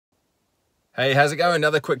Hey, how's it going?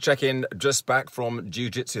 Another quick check-in. Just back from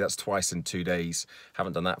jiu-jitsu. That's twice in 2 days.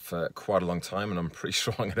 Haven't done that for quite a long time, and I'm pretty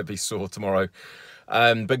sure I'm going to be sore tomorrow.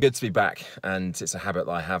 But good to be back, and it's a habit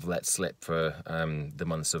that I have let slip for the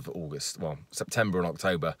months of August, well, September and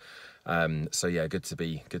October. So yeah, good to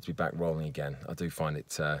be back rolling again. I do find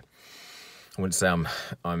it. I wouldn't say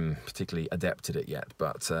I'm particularly adept at it yet,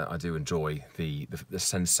 but I do enjoy the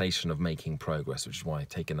sensation of making progress, which is why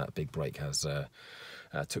taking that big break has.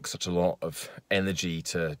 Took such a lot of energy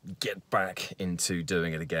to get back into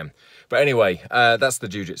doing it again. But anyway, that's the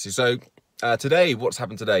jiu-jitsu. So today, what's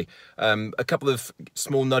happened today? A couple of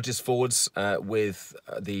small nudges forwards with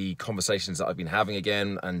the conversations that I've been having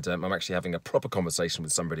again, and I'm actually having a proper conversation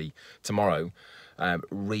with somebody tomorrow.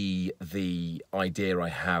 The idea I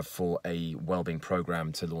have for a wellbeing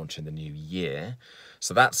program to launch in the new year.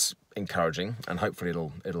 So that's encouraging, and hopefully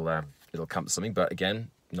it'll come to something. But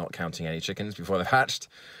again, not counting any chickens before they've hatched.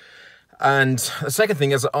 And the second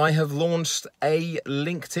thing is I have launched a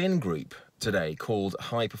LinkedIn group today called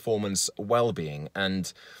High Performance Wellbeing.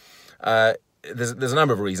 And there's a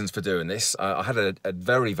number of reasons for doing this. I had a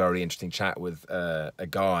very, very interesting chat with a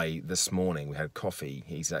guy this morning. We had coffee.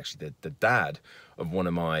 He's actually the dad of one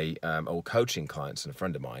of my old coaching clients and a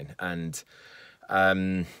friend of mine. And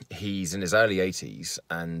he's in his early 80s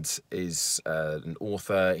and is an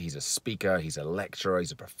author, he's a speaker, he's a lecturer,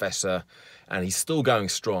 he's a professor, and he's still going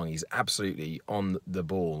strong. He's absolutely on the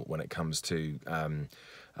ball when it comes to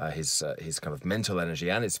his kind of mental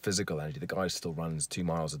energy and his physical energy. The guy still runs 2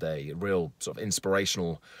 miles a day, a real sort of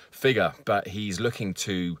inspirational figure, but he's looking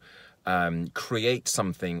to create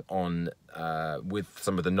something on with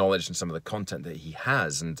some of the knowledge and some of the content that he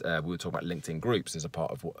has, and we were talking about LinkedIn groups as a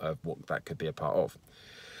part of what that could be a part of.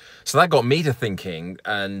 So that got me to thinking,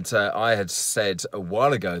 and I had said a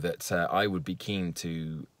while ago that I would be keen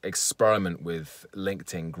to experiment with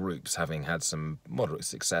LinkedIn groups, having had some moderate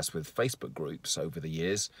success with Facebook groups over the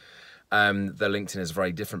years. The LinkedIn is a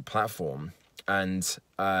very different platform, and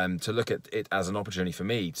to look at it as an opportunity for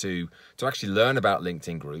me to actually learn about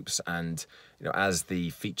LinkedIn groups, and as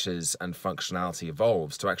the features and functionality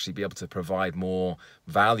evolves, to actually be able to provide more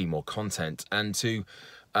value, more content, and to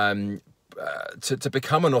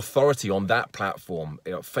become an authority on that platform.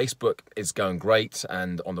 Facebook is going great,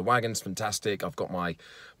 and On the Wagon's fantastic. I've got my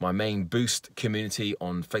main Boost community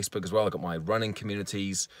on Facebook as well. I've got my running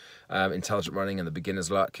communities, Intelligent Running and the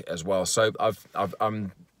Beginner's Luck as well. So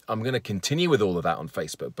I'm going to continue with all of that on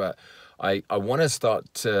Facebook, but I want to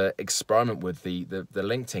start to experiment with the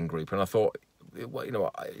LinkedIn group. And I thought,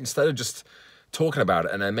 instead of just talking about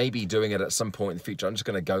it and then maybe doing it at some point in the future, I'm just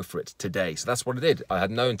going to go for it today. So that's what I did. I had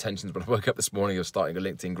no intentions, but I woke up this morning of starting a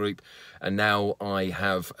LinkedIn group, and now I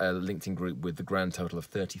have a LinkedIn group with the grand total of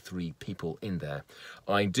 33 people in there.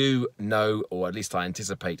 I do know, or at least I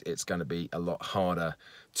anticipate, it's going to be a lot harder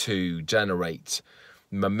to generate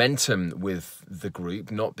momentum with the group,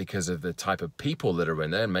 not because of the type of people that are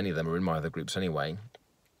in there, and many of them are in my other groups anyway,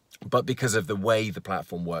 but because of the way the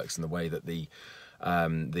platform works and the way that the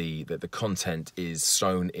content is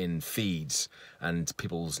shown in feeds and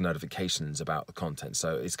people's notifications about the content.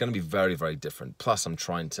 So it's going to be very, very different. Plus, I'm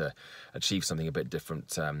trying to achieve something a bit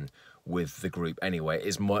different with the group anyway. It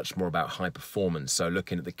is much more about high performance. So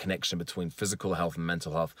looking at the connection between physical health and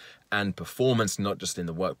mental health and performance, not just in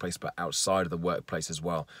the workplace, but outside of the workplace as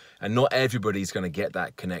well. And not everybody's going to get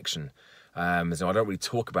that connection. So I don't really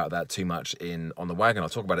talk about that too much On the Wagon. I'll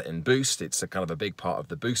talk about it in Boost. It's a kind of a big part of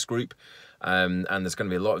the Boost group. And there's going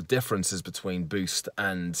to be a lot of differences between Boost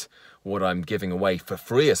and what I'm giving away for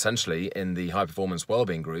free, essentially, in the High Performance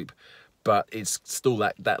Wellbeing group. But it's still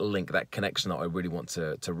that link, that connection that I really want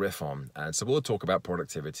to riff on. And so we'll talk about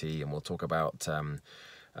productivity, and we'll talk about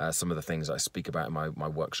some of the things I speak about in my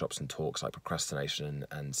workshops and talks, like procrastination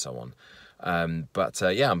and so on.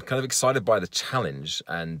 Yeah, I'm kind of excited by the challenge,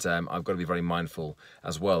 and I've got to be very mindful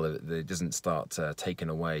as well that it doesn't start taking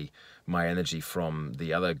away my energy from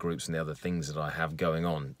the other groups and the other things that I have going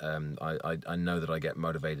on. I know that I get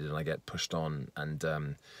motivated and I get pushed on,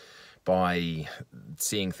 and by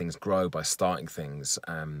seeing things grow, by starting things,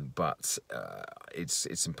 but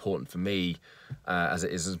it's important for me, as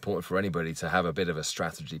it is important for anybody, to have a bit of a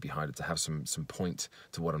strategy behind it, to have some point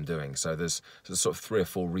to what I'm doing. So there's sort of 3 or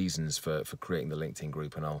 4 reasons for creating the LinkedIn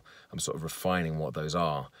group, and I'm sort of refining what those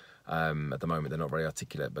are. At the moment, they're not very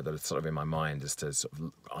articulate, but they're sort of in my mind as to sort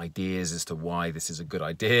of ideas as to why this is a good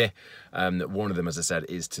idea. One of them, as I said,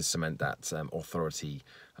 is to cement that authority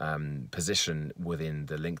position within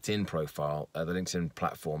the LinkedIn profile. The LinkedIn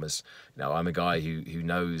platform is, I'm a guy who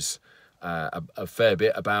knows a fair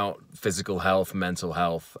bit about physical health, mental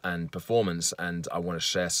health, and performance, and I want to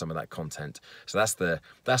share some of that content. So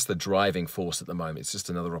that's the driving force at the moment. It's just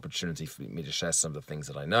another opportunity for me to share some of the things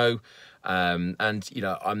that I know, and you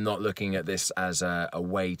know, I'm not looking at this as a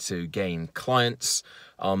way to gain clients,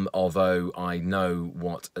 although I know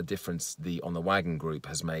what a difference the On the Wagon group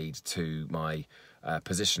has made to my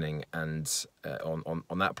positioning and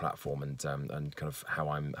on that platform, and kind of how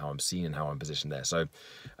I'm seen and how I'm positioned there. So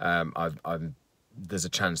there's a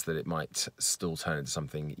chance that it might still turn into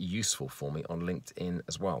something useful for me on LinkedIn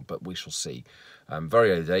as well, but we shall see.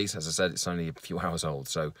 Very early days, as I said, it's only a few hours old,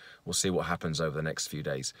 so we'll see what happens over the next few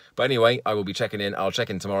days. But anyway, I will be checking in. I'll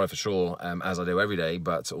check in tomorrow for sure, as I do every day,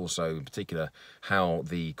 but also in particular how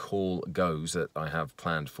the call goes that I have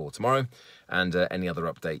planned for tomorrow, and any other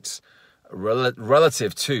updates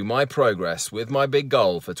relative to my progress with my big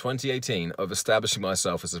goal for 2018 of establishing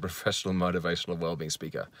myself as a professional motivational wellbeing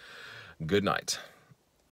speaker. Good night.